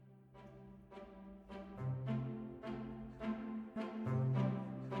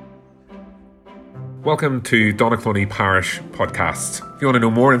Welcome to Donaghcloney Parish Podcast. If you want to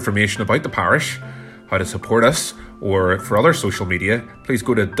know more information about the parish, how to support us, or for other social media, please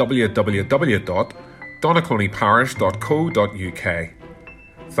go to www.donaghcloneyparish.co.uk.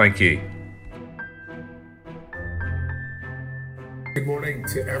 Thank you. Good morning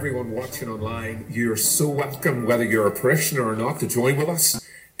to everyone watching online. You're so welcome, whether you're a parishioner or not, to join with us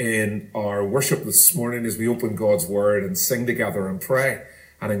in our worship this morning as we open God's Word and sing together and pray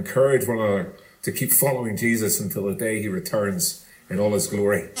and encourage one another to keep following Jesus until the day he returns in all his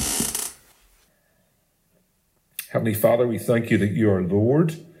glory. Heavenly Father, we thank you that you are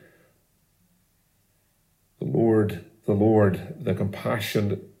Lord, the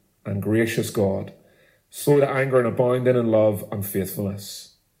compassionate and gracious God, slow to anger and abounding in love and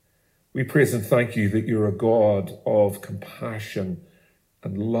faithfulness. We praise and thank you that you're a God of compassion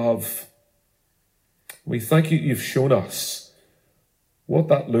and love. We thank you you've shown us what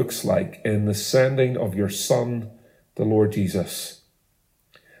that looks like in the sending of your Son, the Lord Jesus.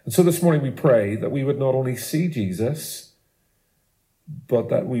 And so this morning we pray that we would not only see Jesus, but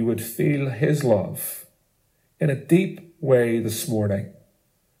that we would feel his love in a deep way this morning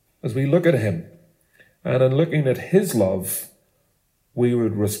as we look at him. And in looking at his love, we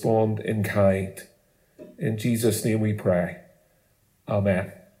would respond in kind. In Jesus' name we pray.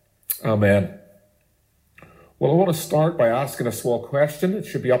 Amen. Amen. Well, I want to start by asking a small question. It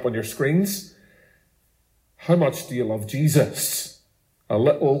should be up on your screens. How much do you love Jesus? A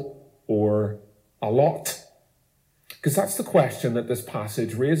little or a lot? Because that's the question that this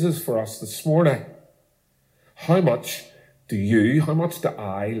passage raises for us this morning. How much do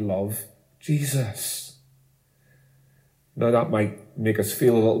I love Jesus? Now, that might make us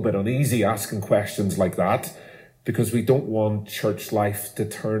feel a little bit uneasy asking questions like that, because we don't want church life to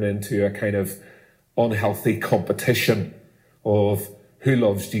turn into a kind of unhealthy competition of who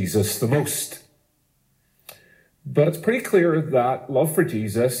loves Jesus the most. But it's pretty clear that love for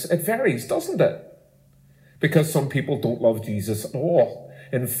Jesus, it varies, doesn't it? Because some people don't love Jesus at all.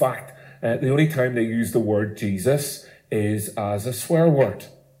 In fact, the only time they use the word Jesus is as a swear word.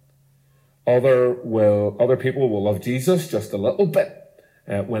 Other people will love Jesus just a little bit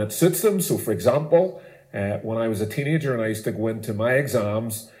when it suits them. So, for example, when I was a teenager and I used to go into my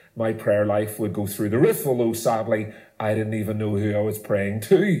exams, my prayer life would go through the roof, although sadly I didn't even know who I was praying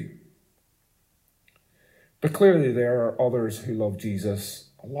to. But clearly there are others who love Jesus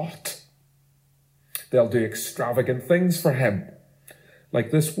a lot. They'll do extravagant things for him,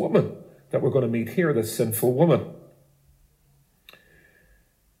 like this woman that we're going to meet here, this sinful woman.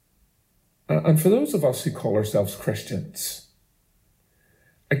 And for those of us who call ourselves Christians,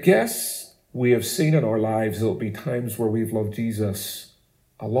 I guess we have seen in our lives there'll be times where we've loved Jesus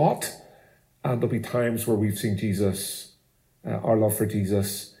a lot, and there'll be times where we've seen Jesus, our love for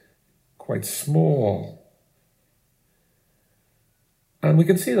Jesus, quite small. And we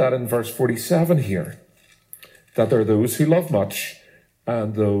can see that in verse 47 here, that there are those who love much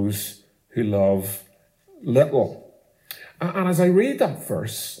and those who love little. And as I read that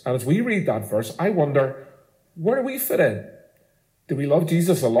verse, and as we read that verse, I wonder, where do we fit in? Do we love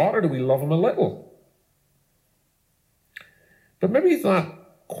Jesus a lot, or do we love him a little? But maybe that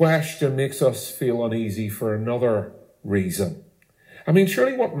question makes us feel uneasy for another reason. I mean,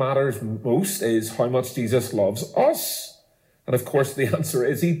 surely what matters most is how much Jesus loves us. And of course, the answer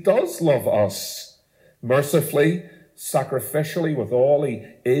is he does love us mercifully, sacrificially, with all he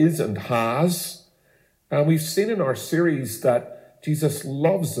is and has. And we've seen in our series that Jesus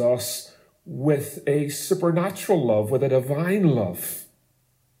loves us with a supernatural love, with a divine love.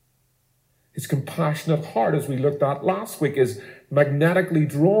 His compassionate heart, as we looked at last week, is magnetically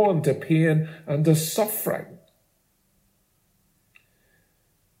drawn to pain and to suffering.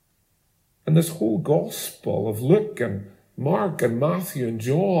 And this whole gospel of Luke and Mark and Matthew and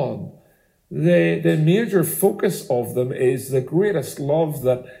John, the major focus of them is the greatest love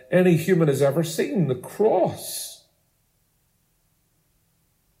that any human has ever seen, the cross.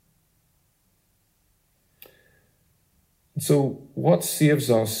 And so what saves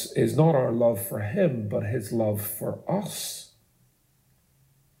us is not our love for him, but his love for us.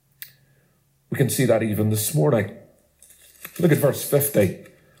 We can see that even this morning. Look at verse 50,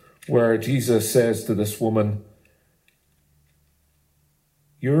 where Jesus says to this woman,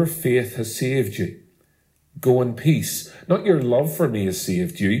 "Your faith has saved you. Go in peace." Not your love for me has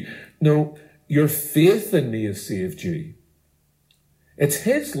saved you. No, your faith in me has saved you. It's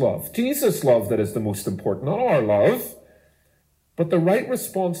his love, Jesus' love, that is the most important, not our love. But the right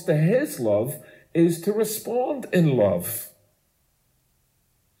response to his love is to respond in love.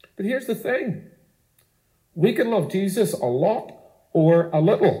 But here's the thing. We can love Jesus a lot or a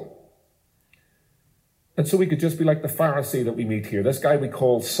little. And so we could just be like the Pharisee that we meet here, this guy we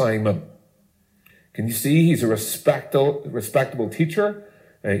call Simon. Can you see he's a respectable teacher?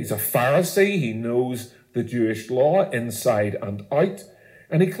 He's a Pharisee. He knows the Jewish law inside and out.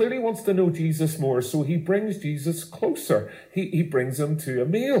 And he clearly wants to know Jesus more, so he brings Jesus closer. He brings him to a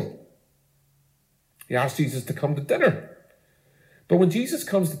meal. He asks Jesus to come to dinner. But when Jesus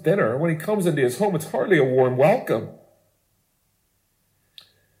comes to dinner, when he comes into his home, it's hardly a warm welcome.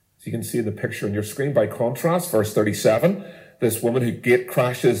 So you can see in the picture on your screen, by contrast, verse 37, this woman who gate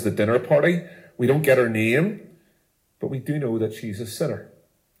crashes the dinner party. We don't get her name, but we do know that she's a sinner,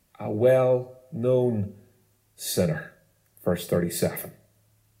 a well-known sinner. Verse 37.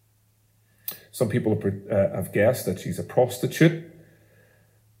 Some people have guessed that she's a prostitute.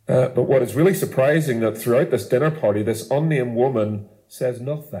 But what is really surprising that throughout this dinner party, this unnamed woman says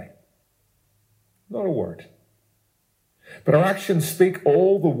nothing. Not a word. But her actions speak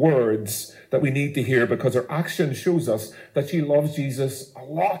all the words that we need to hear, because her action shows us that she loves Jesus a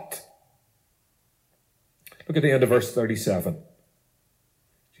lot. Look at the end of verse 37.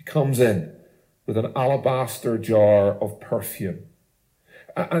 She comes in with an alabaster jar of perfume,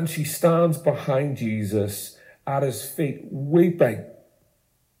 and she stands behind Jesus at his feet, weeping.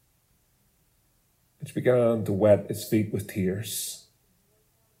 And she began to wet his feet with tears.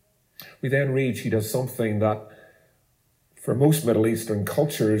 We then read she does something that for most Middle Eastern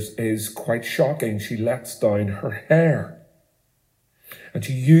cultures is quite shocking. She lets down her hair. And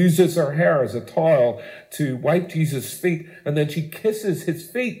she uses her hair as a towel to wipe Jesus' feet, and then she kisses his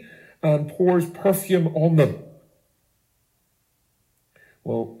feet and pours perfume on them.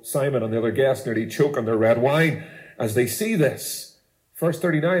 Well, Simon and the other guests nearly choke on their red wine as they see this. Verse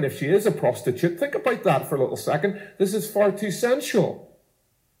 39, if she is a prostitute, think about that for a little second. This is far too sensual.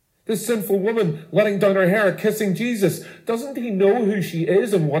 This sinful woman letting down her hair, kissing Jesus. Doesn't he know who she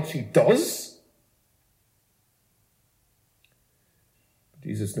is and what she does?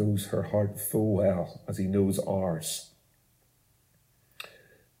 Jesus knows her heart full well, as he knows ours.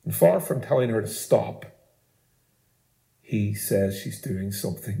 And far from telling her to stop, he says she's doing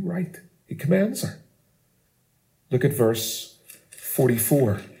something right. He commands her. Look at verse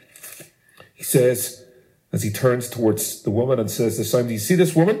 44. He says, as he turns towards the woman and says to Simon, do you see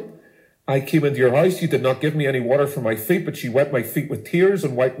this woman? I came into your house. You did not give me any water for my feet, but she wet my feet with tears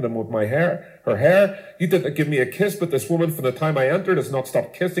and wiped them with her hair. You did not give me a kiss, but this woman from the time I entered has not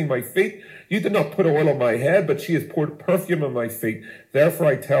stopped kissing my feet. You did not put oil on my head, but she has poured perfume on my feet. Therefore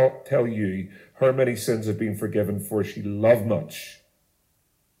I tell you, her many sins have been forgiven, for she loved much.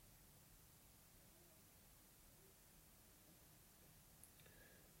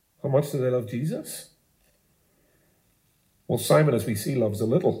 How much do they love Jesus? Well, Simon, as we see, loves a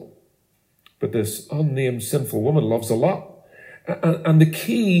little. But this unnamed sinful woman loves a lot. And the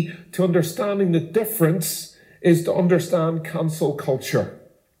key to understanding the difference is to understand cancel culture.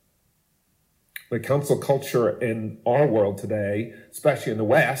 The cancel culture in our world today, especially in the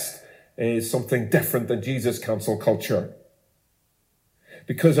West, is something different than Jesus' cancel culture.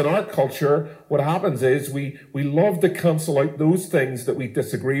 Because in our culture, what happens is we love to cancel out those things that we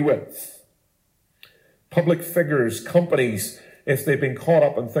disagree with. Public figures, companies, if they've been caught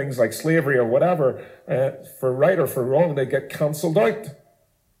up in things like slavery or whatever, for right or for wrong, they get cancelled out.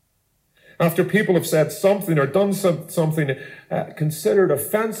 After people have said something or done something considered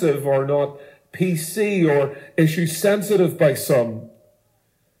offensive or not PC or issue sensitive by some,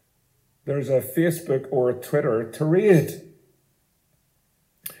 there's a Facebook or a Twitter tirade.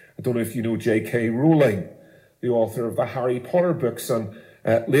 I don't know if you know J.K. Rowling, the author of the Harry Potter books, and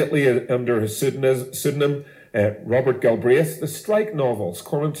lately under his pseudonym, Robert Galbraith, the Strike novels,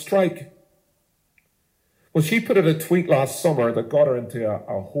 Cormoran Strike. Well, she put out a tweet last summer that got her into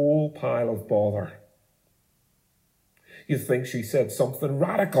a whole pile of bother. You'd think she said something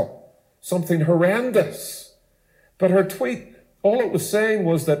radical, something horrendous. But her tweet, all it was saying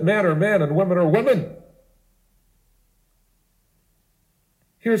was that men are men and women are women.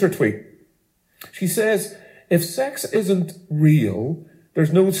 Here's her tweet. She says, if sex isn't real,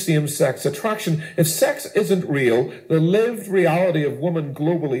 there's no same-sex attraction. If sex isn't real, the lived reality of women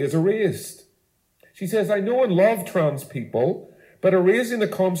globally is erased. She says, I know and love trans people, but erasing the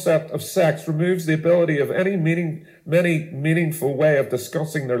concept of sex removes the ability of any meaningful way of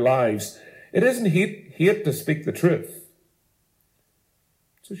discussing their lives. It isn't hate to speak the truth.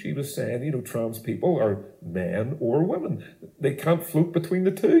 So she was saying, trans people are men or women. They can't float between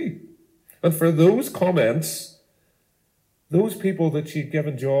the two. And for those comments, those people that she'd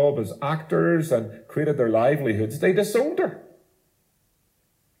given job as actors and created their livelihoods, they disowned her.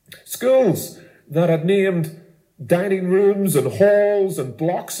 Schools that had named dining rooms and halls and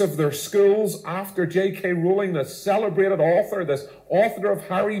blocks of their schools after J.K. Rowling, this celebrated author, this author of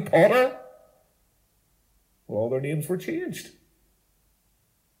Harry Potter, well, all their names were changed.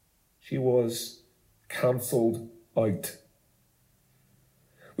 She was cancelled out.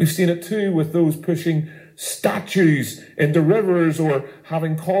 We've seen it too with those pushing statues into rivers or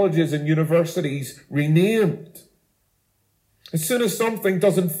having colleges and universities renamed. As soon as something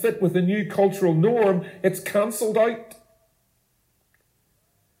doesn't fit with a new cultural norm, it's cancelled out.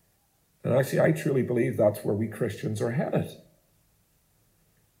 And actually, I truly believe that's where we Christians are headed.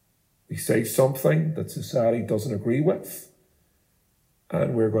 We say something that society doesn't agree with,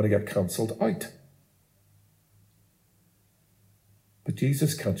 and we're going to get cancelled out. But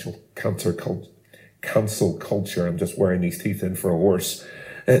Jesus cancel culture. I'm just wearing these teeth in for a horse.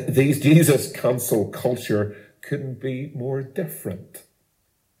 These Jesus cancel culture couldn't be more different.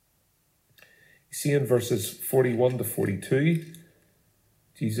 You see in verses 41 to 42,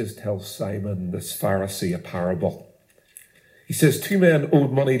 Jesus tells Simon, this Pharisee, a parable. He says, 2 men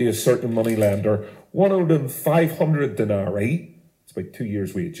owed money to a certain moneylender. One owed him 500 denarii, it's about 2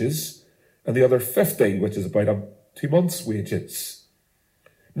 years' wages, and the other 50, which is about 2 months' wages.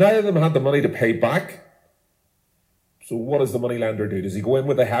 Neither of them had the money to pay back. So what does the moneylender do? Does he go in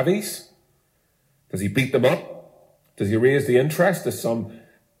with the heavies? Does he beat them up? Does he raise the interest to some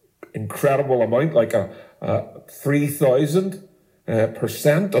incredible amount, like a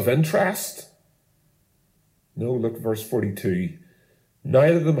 3,000% of interest? No, look, verse 42.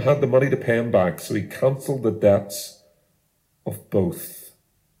 Neither of them had the money to pay him back, so he cancelled the debts of both.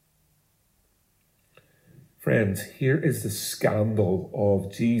 Friends, here is the scandal of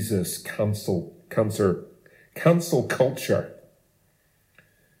Jesus' cancel culture.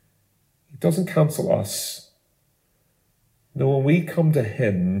 He doesn't cancel us. No, when we come to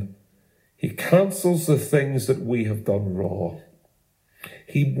him, he cancels the things that we have done wrong.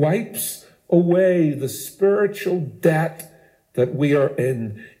 He wipes away the spiritual debt that we are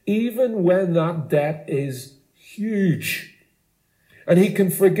in, even when that debt is huge. And he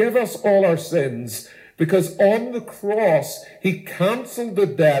can forgive us all our sins, because on the cross, he cancelled the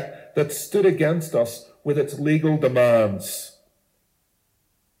debt that stood against us with its legal demands.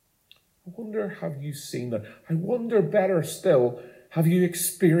 I wonder, have you seen that? I wonder, better still, have you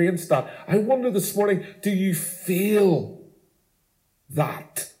experienced that? I wonder this morning, do you feel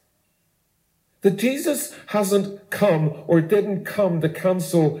that? That Jesus hasn't come or didn't come to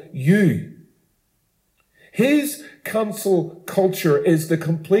cancel you. His cancel culture is the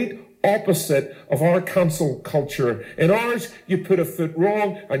complete opposite of our cancel culture. In ours, you put a foot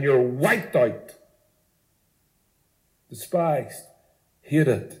wrong and you're wiped out. Despised,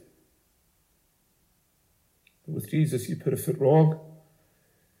 hated. But with Jesus, you put a foot wrong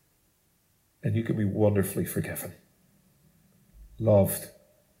and you can be wonderfully forgiven, loved,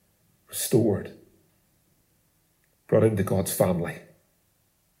 restored, brought into God's family.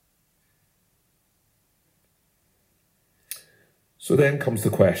 So then comes the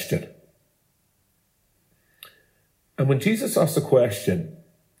question. And when Jesus asks a question,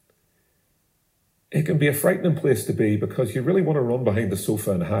 it can be a frightening place to be, because you really want to run behind the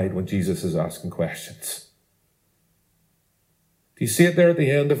sofa and hide when Jesus is asking questions. Do you see it there at the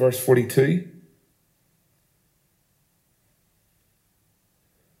end of verse 42?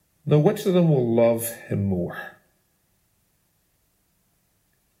 Now, which of them will love him more?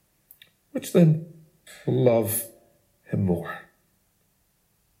 Which of them will love him more?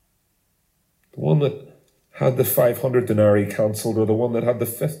 The one that had the 500 denarii cancelled, or the one that had the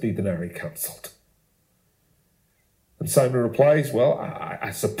 50 denarii cancelled? And Simon replies, well,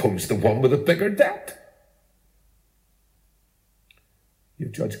 I suppose the one with a bigger debt.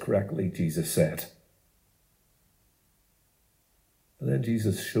 You've judged correctly, Jesus said. And then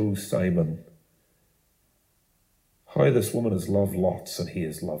Jesus shows Simon how this woman has loved lots and he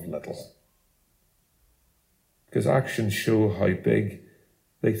has loved little. Because actions show how big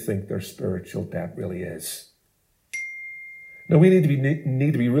they think their spiritual debt really is. Now, we need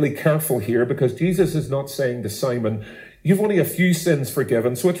to be really careful here, because Jesus is not saying to Simon, you've only a few sins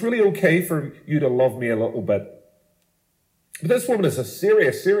forgiven, so it's really okay for you to love me a little bit. But this woman is a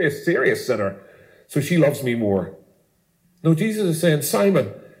serious sinner, so she loves me more. No, Jesus is saying,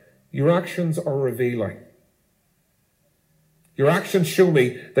 Simon, your actions are revealing. Your actions show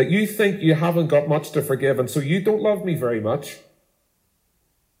me that you think you haven't got much to forgive, and so you don't love me very much.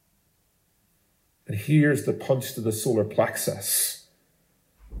 And here's the punch to the solar plexus.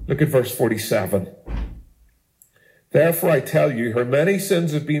 Look at verse 47. Therefore I tell you, her many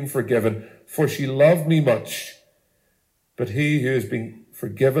sins have been forgiven, for she loved me much. But he who has been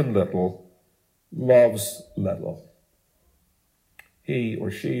forgiven little loves little. He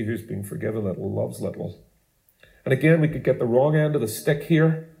or she who's been forgiven little loves little. And again, we could get the wrong end of the stick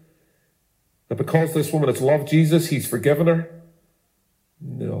here. That because this woman has loved Jesus, he's forgiven her.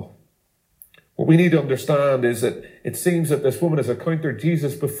 No. What we need to understand is that it seems that this woman has encountered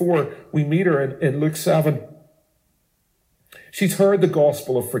Jesus before we meet her in Luke 7. She's heard the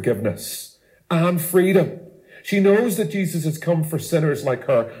gospel of forgiveness and freedom. She knows that Jesus has come for sinners like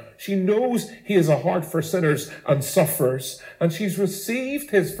her. She knows he has a heart for sinners and sufferers, and she's received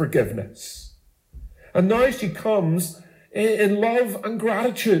his forgiveness. And now she comes in love and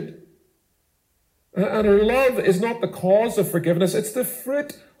gratitude. And her love is not the cause of forgiveness, it's the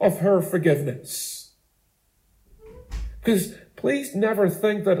fruit of her forgiveness. Because please never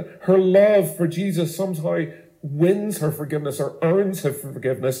think that her love for Jesus somehow wins her forgiveness or earns her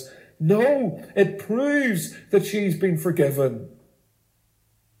forgiveness. No, it proves that she's been forgiven.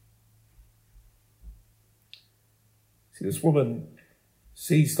 See, this woman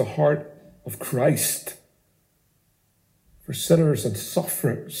sees the heart of Christ for sinners and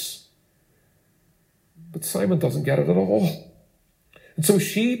sufferers. But Simon doesn't get it at all. And so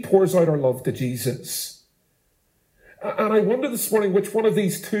she pours out her love to Jesus. And I wonder this morning, which one of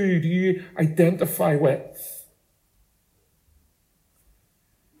these two do you identify with?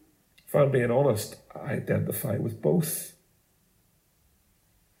 If I'm being honest, I identify with both.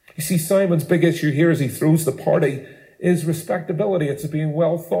 You see, Simon's big issue here as he throws the party is respectability. It's being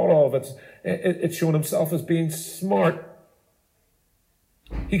well thought of. It's showing himself as being smart.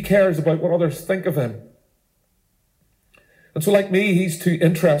 He cares about what others think of him. And so like me, he's too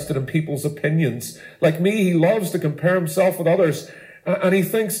interested in people's opinions. Like me, he loves to compare himself with others. And he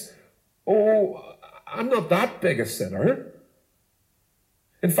thinks, oh, I'm not that big a sinner.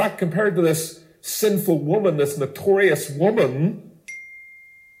 In fact, compared to this sinful woman, this notorious woman,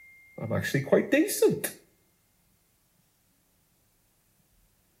 I'm actually quite decent.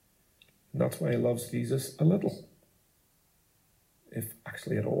 And that's why he loves Jesus a little, if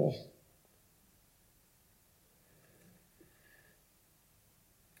actually at all.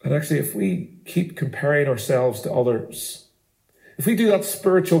 And actually, if we keep comparing ourselves to others, if we do that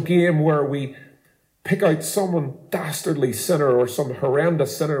spiritual game where we pick out some dastardly sinner or some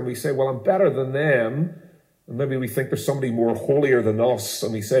horrendous sinner and we say, well, I'm better than them, and maybe we think there's somebody more holier than us,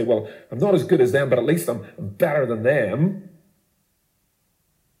 and we say, well, I'm not as good as them, but at least I'm better than them,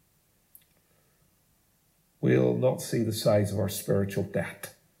 we'll not see the size of our spiritual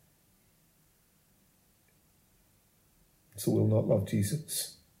debt. So we'll not love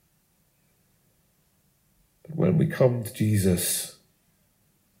Jesus. But when we come to Jesus,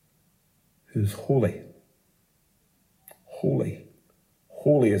 who's holy, holy,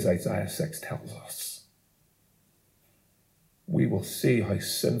 holy as Isaiah 6 tells us, we will see how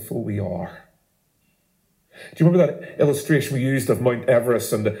sinful we are. Do you remember that illustration we used of Mount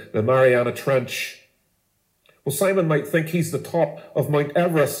Everest and the Mariana Trench? Well, Simon might think he's the top of Mount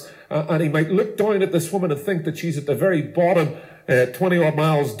Everest, and he might look down at this woman and think that she's at the very bottom, 20 odd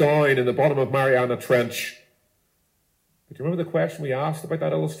miles down in the bottom of Mariana Trench. But do you remember the question we asked about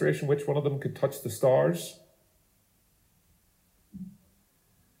that illustration? Which one of them could touch the stars?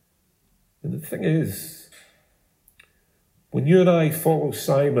 And the thing is, when you and I follow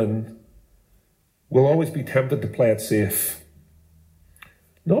Simon, we'll always be tempted to play it safe.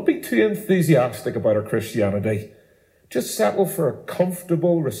 Not be too enthusiastic about our Christianity. Just settle for a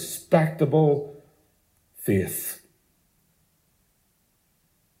comfortable, respectable faith.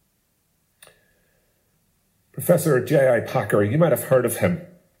 Professor J.I. Packer, you might have heard of him.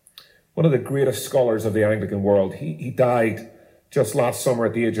 One of the greatest scholars of the Anglican world. He died just last summer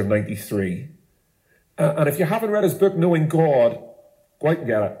at the age of 93. And if you haven't read his book, Knowing God, go out and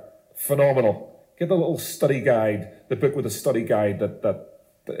get it. Phenomenal. Get the little study guide, the book with a study guide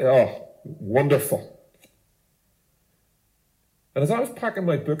oh, wonderful. And as I was packing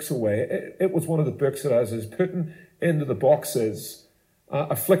my books away, it was one of the books that as I was putting into the boxes,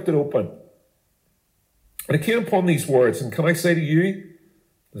 I flicked it open. And I came upon these words, and can I say to you,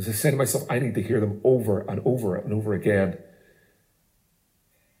 as I say to myself, I need to hear them over and over and over again.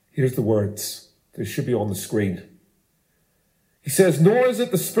 Here's the words. They should be on the screen. He says, nor is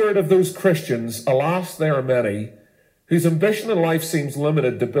it the spirit of those Christians, alas, there are many, whose ambition in life seems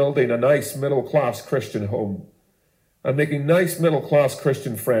limited to building a nice middle-class Christian home and making nice middle-class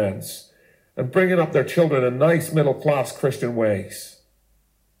Christian friends and bringing up their children in nice middle-class Christian ways,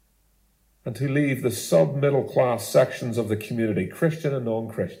 and to leave the sub-middle class sections of the community, Christian and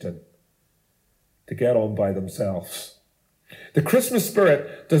non-Christian, to get on by themselves. The Christmas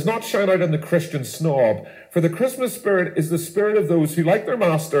spirit does not shine out in the Christian snob, For the Christmas spirit is the spirit of those who, like their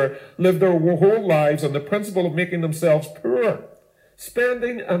master, live their whole lives on the principle of making themselves poor,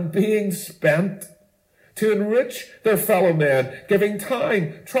 spending and being spent, to enrich their fellow men, giving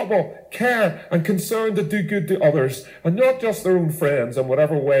time, trouble, care, and concern to do good to others, and not just their own friends in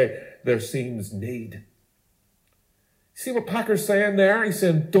whatever way there seems need. See what Packer's saying there? He's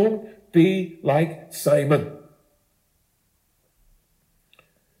saying, don't be like Simon,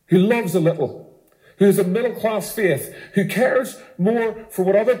 who loves a little, who has a middle-class faith, who cares more for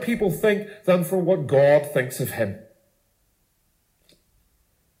what other people think than for what God thinks of him.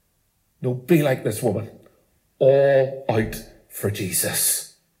 No, be like this woman, all out for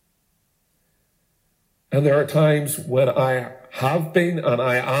Jesus. And there are times when I have been and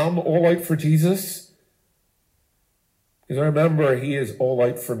I am all out for Jesus, because I remember he is all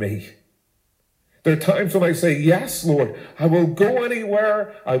out for me. There are times when I say, yes, Lord, I will go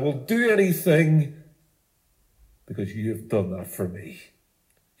anywhere, I will do anything, because you have done that for me.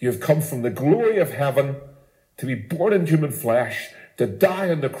 You have come from the glory of heaven to be born in human flesh, to die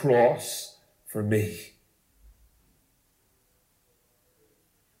on the cross for me.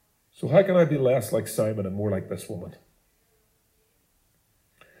 So how can I be less like Simon and more like this woman?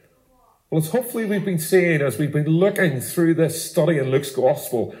 Well, it's hopefully we've been seeing, as we've been looking through this study in Luke's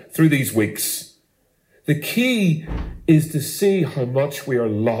Gospel through these weeks, the key is to see how much we are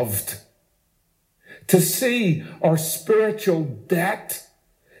loved. To see our spiritual debt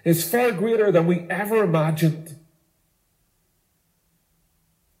is far greater than we ever imagined.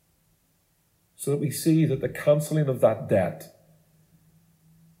 So that we see that the cancelling of that debt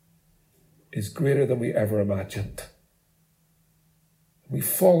is greater than we ever imagined. We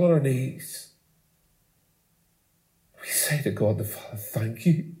fall on our knees. We say to God the Father, thank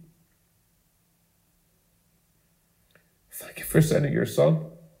you. Thank you for sending your Son.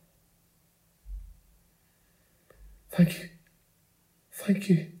 Thank you. Thank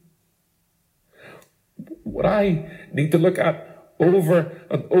you. What I need to look at over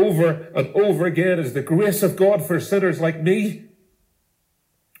and over and over again is the grace of God for sinners like me.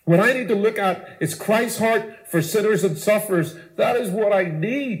 What I need to look at is Christ's heart for sinners and sufferers. That is what I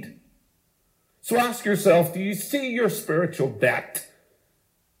need. So ask yourself, do you see your spiritual debt?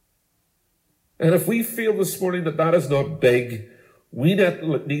 And if we feel this morning that that is not big, we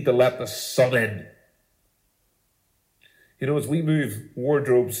need to let the sun in. You know, as we move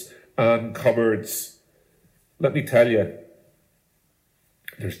wardrobes and cupboards, let me tell you,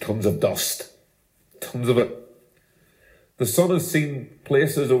 there's tons of dust. Tons of it. The sun has seen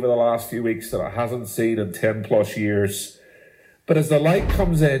places over the last few weeks that it hasn't seen in 10 plus years. But as the light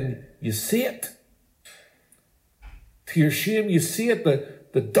comes in, you see it. To your shame, you see it,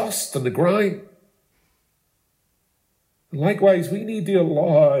 the dust and the grime. And likewise, we need to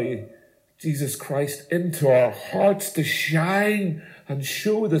allow Jesus Christ into our hearts to shine and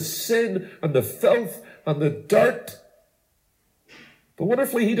show the sin and the filth and the dirt. But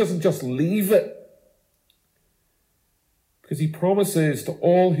wonderfully, he doesn't just leave it. Because he promises to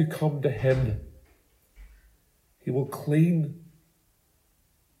all who come to him, he will clean,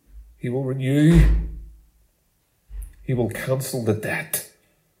 he will renew, he will cancel the debt.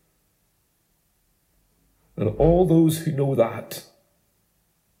 And all those who know that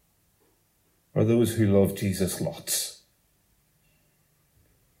are those who love Jesus lots.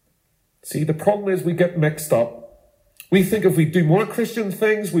 See, the problem is we get mixed up. We think if we do more Christian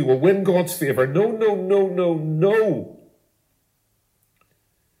things, we will win God's favour. No, no, no, no, no.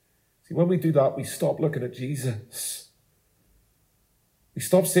 See, when we do that, we stop looking at Jesus. We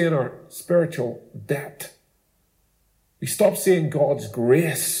stop seeing our spiritual debt. We stop seeing God's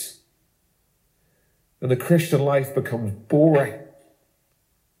grace. And the Christian life becomes boring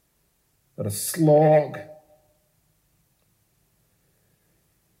and a slog.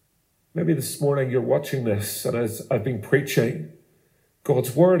 Maybe this morning you're watching this, and as I've been preaching,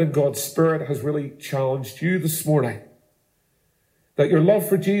 God's Word and God's Spirit has really challenged you this morning. That your love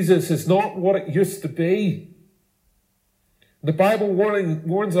for Jesus is not what it used to be. The Bible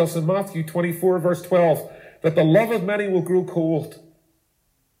warns us in Matthew 24, verse 12, that the love of many will grow cold.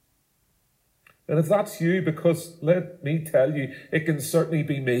 And if that's you, because let me tell you, it can certainly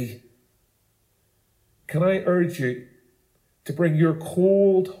be me. Can I urge you to bring your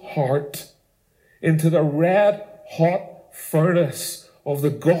cold heart into the red hot furnace of the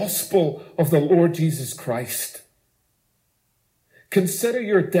gospel of the Lord Jesus Christ? Consider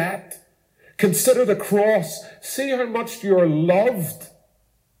your debt. Consider the cross. See how much you are loved.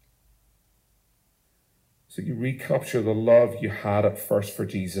 So you recapture the love you had at first for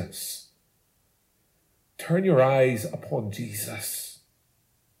Jesus. Turn your eyes upon Jesus.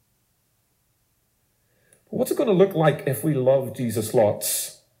 What's it going to look like if we love Jesus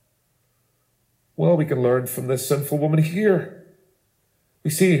lots? Well, we can learn from this sinful woman here.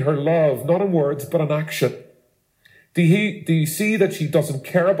 We see her love, not in words, but in action. Do you see that she doesn't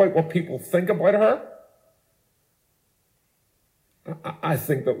care about what people think about her? I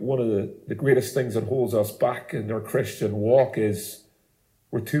think that one of the greatest things that holds us back in our Christian walk is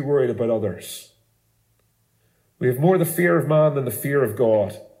we're too worried about others. We have more the fear of man than the fear of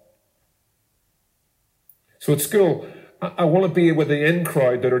God. So at school, I want to be with the in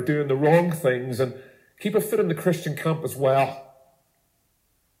crowd that are doing the wrong things and keep a foot in the Christian camp as well.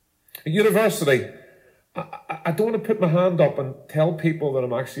 At university, I don't want to put my hand up and tell people that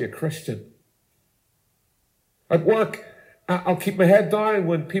I'm actually a Christian. At work, I'll keep my head down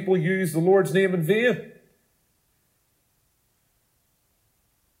when people use the Lord's name in vain.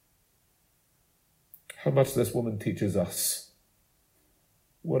 How much this woman teaches us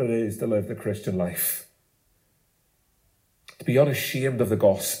what it is to live the Christian life. To be unashamed of the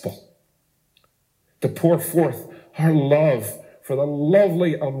gospel. To pour forth our love for the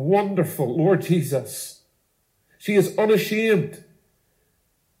lovely and wonderful Lord Jesus. She is unashamed.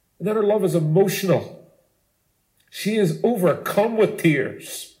 And then her love is emotional. She is overcome with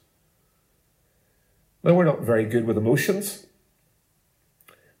tears. Now, we're not very good with emotions,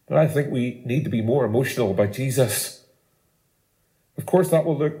 but I think we need to be more emotional about Jesus. Of course, that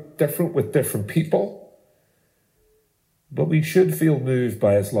will look different with different people, but we should feel moved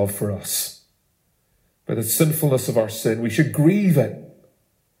by his love for us, by the sinfulness of our sin. We should grieve it.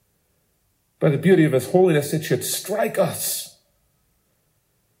 By the beauty of his holiness, it should strike us.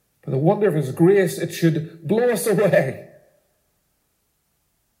 By the wonder of his grace, it should blow us away.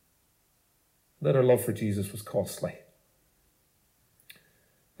 Then our love for Jesus was costly.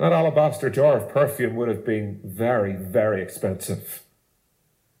 That alabaster jar of perfume would have been very, very expensive.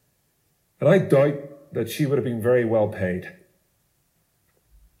 And I doubt that she would have been very well paid.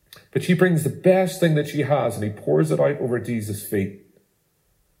 But she brings the best thing that she has and he pours it out over Jesus' feet.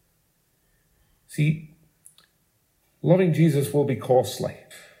 See, loving Jesus will be costly.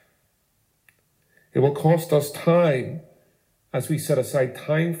 It will cost us time as we set aside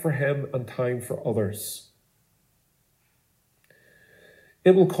time for him and time for others.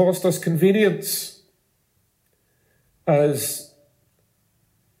 It will cost us convenience as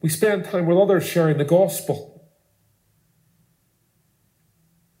we spend time with others sharing the gospel.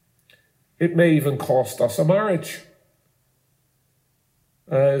 It may even cost us a marriage.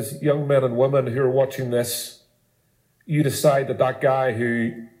 As young men and women who are watching this, you decide that that guy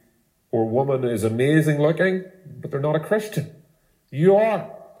or woman is amazing looking, but they're not a Christian. You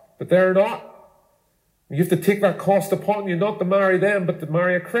are, but they're not. You have to take that cost upon you, not to marry them, but to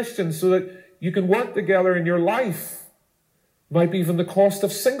marry a Christian so that you can work together in your life. Might be even the cost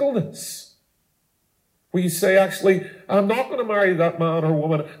of singleness. Where you say, actually, I'm not going to marry that man or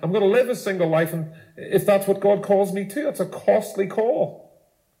woman. I'm going to live a single life, and if that's what God calls me to, it's a costly call.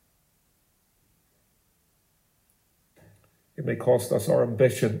 It may cost us our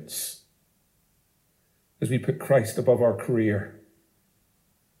ambitions as we put Christ above our career,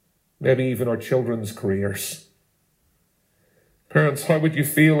 maybe even our children's careers. Parents, how would you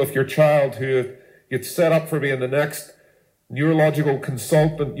feel if your child who you'd set up for being the next neurological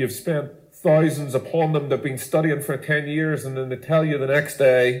consultant, you've spent thousands upon them, they've been studying for 10 years, and then they tell you the next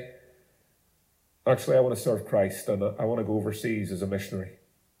day, actually, I want to serve Christ and I want to go overseas as a missionary.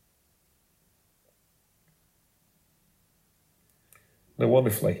 Now,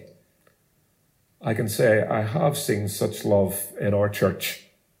 wonderfully, I can say I have seen such love in our church.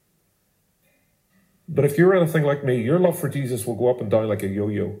 But if you're anything like me, your love for Jesus will go up and down like a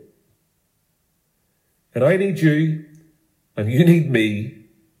yo-yo. And I need you, and you need me,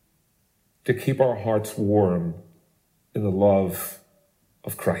 to keep our hearts warm in the love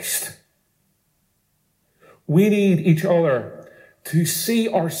of Christ. We need each other to see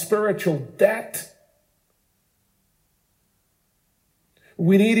our spiritual debt.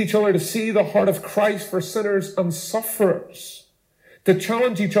 We need each other to see the heart of Christ for sinners and sufferers, to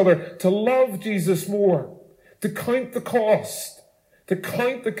challenge each other to love Jesus more, to count the cost, to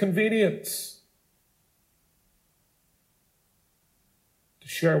count the convenience, to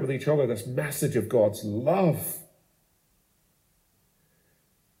share with each other this message of God's love.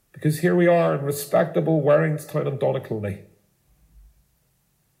 Because here we are in respectable Warringstown and Donaghcloney,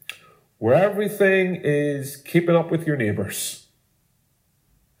 where everything is keeping up with your neighbours,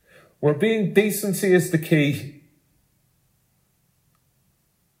 where being decency is the key.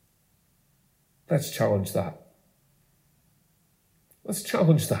 Let's challenge that. Let's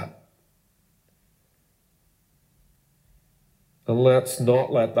challenge that. And let's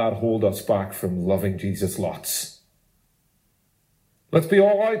not let that hold us back from loving Jesus lots. Let's be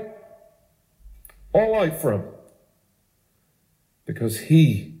all out for him, because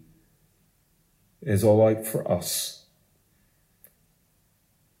he is all out for us.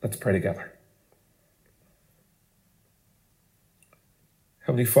 Let's pray together.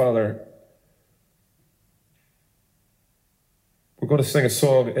 Heavenly Father, we're going to sing a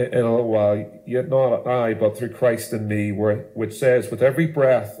song in a little while, Yet Not I, but Through Christ in Me, which says, with every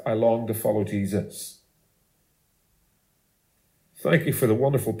breath I long to follow Jesus. Thank you for the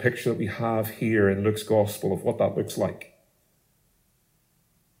wonderful picture that we have here in Luke's Gospel of what that looks like.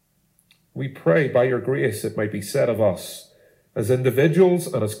 We pray by your grace it might be said of us as individuals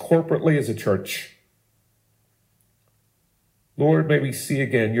and as corporately as a church. Lord, may we see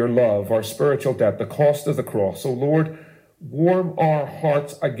again your love, our spiritual debt, the cost of the cross. Oh Lord, warm our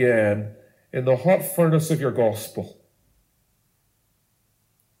hearts again in the hot furnace of your gospel.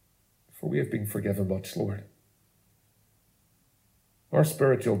 For we have been forgiven much, Lord. Our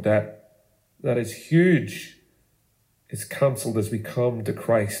spiritual debt, that is huge, is cancelled as we come to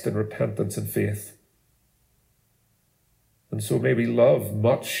Christ in repentance and faith. And so may we love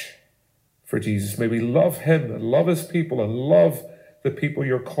much for Jesus. May we love him and love his people and love the people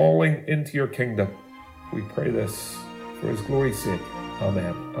you're calling into your kingdom. We pray this for his glory's sake.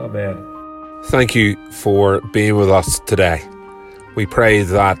 Amen. Amen. Thank you for being with us today. We pray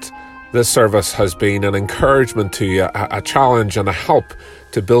that this service has been an encouragement to you, a challenge and a help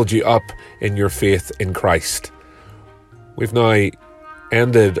to build you up in your faith in Christ. We've now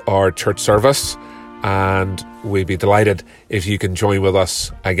ended our church service, and we'd be delighted if you can join with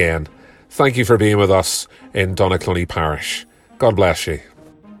us again. Thank you for being with us in Donaghcloney Parish. God bless you.